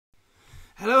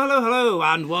Hello, hello, hello,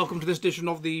 and welcome to this edition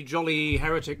of the Jolly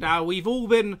Heretic. Now, we've all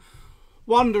been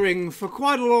wondering for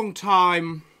quite a long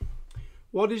time,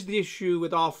 what is the issue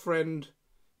with our friend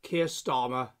Keir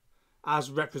Starmer,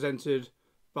 as represented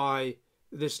by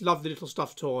this lovely little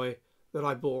stuffed toy that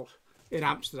I bought in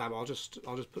Amsterdam. I'll just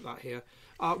put that here.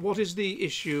 What is the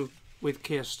issue with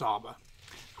Keir Starmer?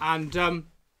 And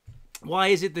why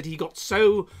is it that he got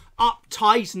so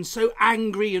uptight and so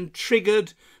angry and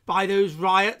triggered by those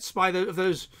riots, by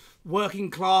those working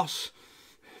class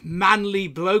manly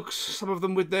blokes, some of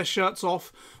them with their shirts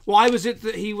off? Why was it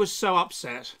that he was so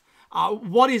upset?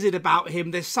 What is it about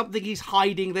him? There's something he's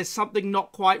hiding. There's something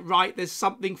not quite right. There's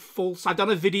something false. I've done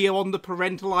a video on the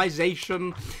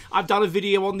parentalisation. I've done a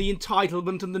video on the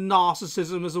entitlement and the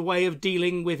narcissism as a way of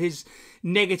dealing with his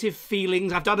negative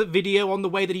feelings. I've done a video on the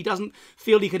way that he doesn't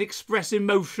feel he can express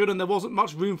emotion, and there wasn't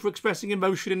much room for expressing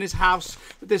emotion in his house.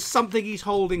 But there's something he's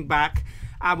holding back.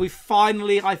 And we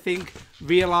finally, I think,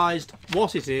 realised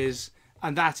what it is.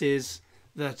 And that is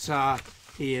that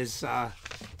he is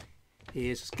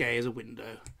as gay as a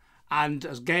window, and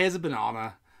as gay as a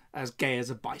banana, as gay as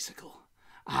a bicycle.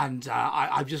 And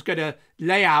I'm just going to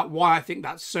lay out why I think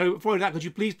that's so. Before that, could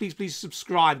you please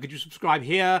subscribe? Could you subscribe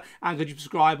here, and could you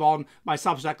subscribe on my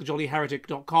Substack,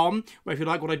 thejollyheretic.com, where if you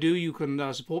like what I do, you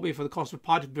can support me for the cost of a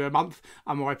pint of beer a month,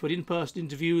 and where I put in-person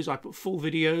interviews, I put full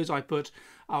videos, I put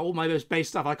all my most base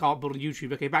stuff I can't put on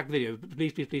YouTube. Okay, back to the video. But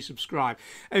please subscribe.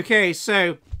 Okay,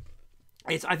 so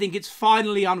I think it's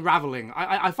finally unravelling.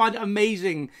 I find it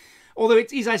amazing, although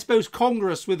it is, I suppose,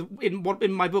 Congress in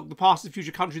my book, The Past, the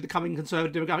Future Country, the Coming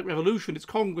Conservative Democratic Revolution. It's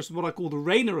Congress with what I call the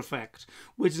Rayner effect,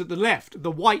 which is that the left, the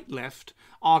white left,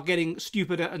 are getting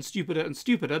stupider and stupider and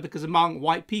stupider, because among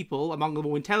white people, among the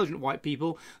more intelligent white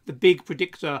people, the big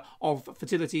predictor of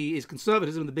fertility is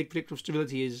conservatism, the big predictor of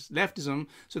sterility is leftism.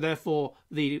 So therefore,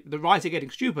 the right are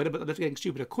getting stupider, but the left are getting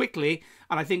stupider quickly.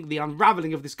 And I think the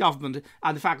unravelling of this government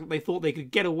and the fact that they thought they could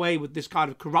get away with this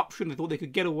kind of corruption, they thought they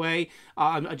could get away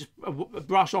and just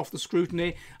brush off the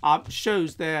scrutiny,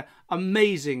 shows their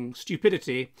amazing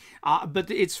stupidity.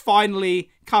 But it's finally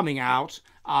coming out.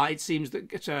 It seems that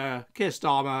Keir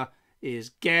Starmer is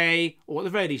gay, or at the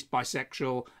very least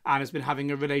bisexual, and has been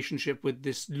having a relationship with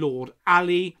this Lord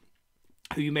Ali,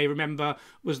 who you may remember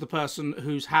was the person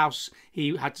whose house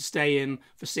he had to stay in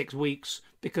for 6 weeks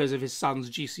because of his son's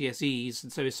GCSEs,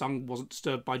 and so his son wasn't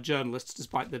disturbed by journalists,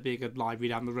 despite there being a library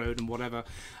down the road and whatever.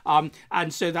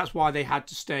 And so that's why they had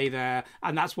to stay there,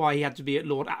 and that's why he had to be at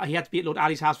Lord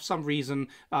Ali's house for some reason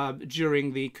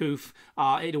during the coup,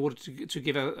 in order to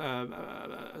give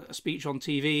a speech on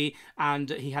TV,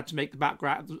 and he had to make the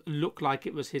background look like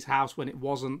it was his house when it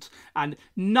wasn't, and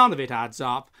none of it adds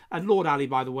up. And Lord Ali,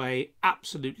 by the way,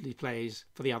 absolutely plays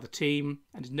for the other team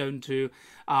and is known to,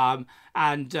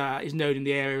 is known in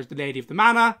the area as the Lady of the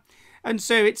Manor. And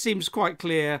so it seems quite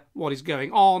clear what is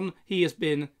going on. He has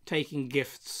been taking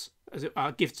gifts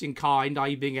in kind,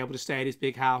 i.e. being able to stay in his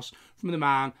big house, from the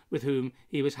man with whom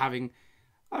he was having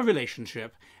a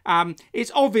relationship.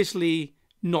 It's obviously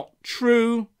not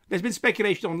true. There's been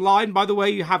speculation online. By the way,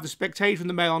 you have the Spectator and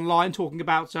the Mail Online talking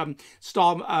about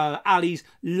Ali's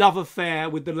love affair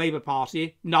with the Labour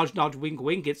Party. Nudge, nudge, wink,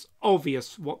 wink. It's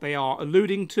obvious what they are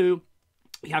alluding to.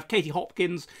 We have Katie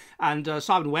Hopkins and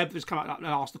Simon Webb who's come out and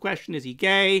asked the question, is he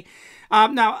gay?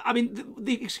 Now, I mean,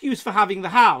 the excuse for having the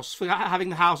house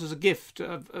as a gift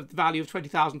of the value of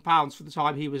 £20,000 for the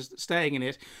time he was staying in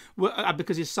it,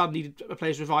 because his son needed a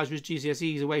place to revise for his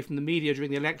GCSEs away from the media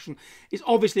during the election, is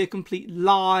obviously a complete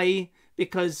lie,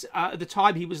 because the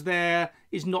time he was there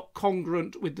is not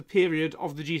congruent with the period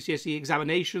of the GCSE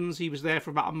examinations. He was there for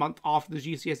about a month after the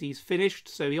GCSEs finished,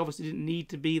 so he obviously didn't need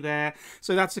to be there.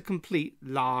 So that's a complete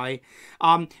lie.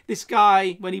 This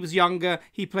guy, when he was younger,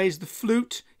 he plays the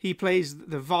flute, he plays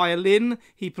the violin,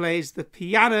 he plays the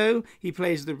piano, he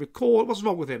plays the record. What's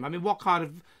wrong with him? I mean, what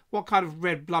kind of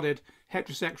red-blooded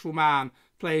heterosexual man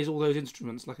plays all those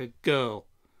instruments like a girl?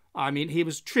 I mean, he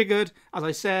was triggered, as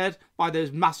I said, by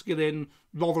those masculine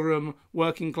Rotherham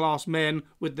working class men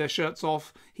with their shirts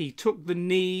off. He took the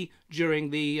knee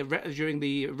during the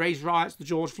race riots, the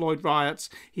George Floyd riots.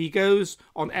 He goes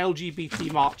on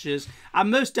LGBT marches, and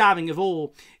most damning of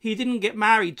all, he didn't get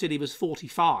married till he was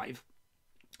 45.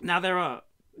 Now, there are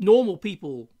normal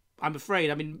people, I'm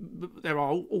afraid. I mean, there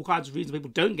are all kinds of reasons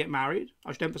people don't get married.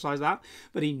 I should emphasise that.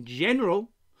 But in general,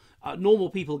 normal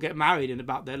people get married in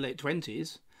about their late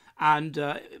 20s. And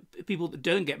people that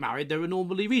don't get married, there are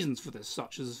normally reasons for this,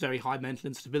 such as very high mental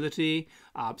instability,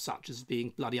 such as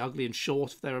being bloody ugly and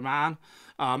short if they're a man,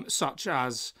 such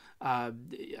as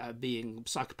being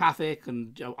psychopathic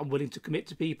and unwilling to commit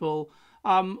to people,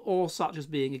 or such as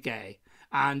being a gay.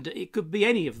 and it could be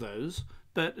any of those,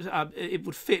 but it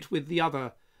would fit with the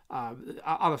other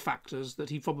factors that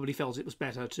he probably felt it was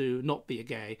better to not be a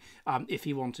gay if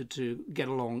he wanted to get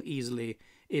along easily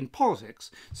in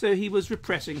politics. So he was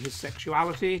repressing his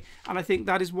sexuality, and I think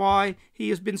that is why he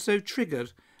has been so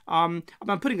triggered. I'm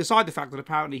putting aside the fact that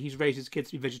apparently he's raised his kids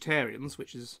to be vegetarians,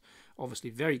 which is obviously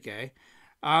very gay.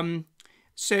 I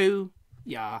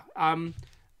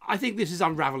think this is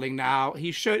unravelling now.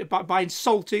 He's shown by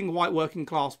insulting white working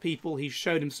class people, he's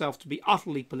shown himself to be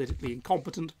utterly politically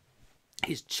incompetent.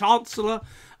 His chancellor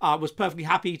was perfectly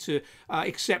happy to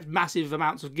accept massive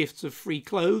amounts of gifts of free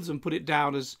clothes and put it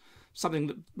down as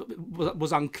something that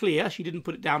was unclear. She didn't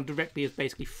put it down directly as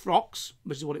basically frocks,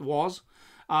 which is what it was.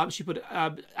 She put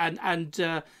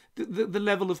the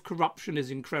level of corruption is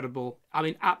incredible. I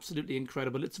mean, absolutely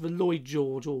incredible. It's the Lloyd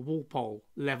George or Walpole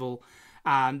level,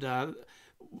 and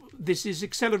this is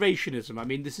accelerationism. I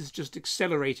mean, this is just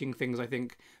accelerating things. I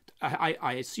think,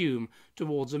 I assume,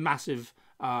 towards a massive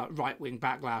right-wing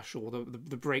backlash or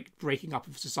the breaking up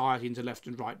of society into left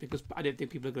and right, because I don't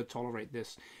think people are going to tolerate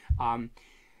this.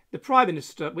 The Prime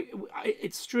Minister,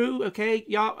 it's true, okay,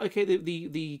 yeah, okay,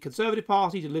 the Conservative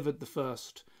Party delivered the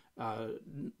first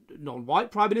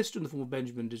non-white Prime Minister in the form of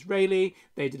Benjamin Disraeli.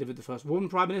 They delivered the first woman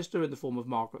Prime Minister in the form of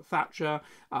Margaret Thatcher.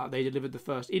 They delivered the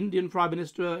first Indian Prime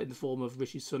Minister in the form of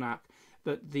Rishi Sunak.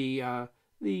 But the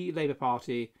Labour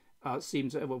Party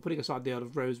seems, well, putting aside the Earl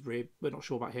of Rosebery, we're not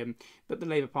sure about him, but the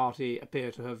Labour Party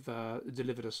appear to have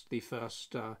delivered us the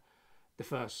first,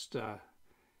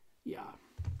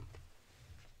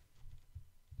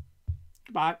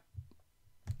 Bye.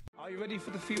 Are you ready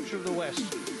for the future of the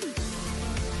West?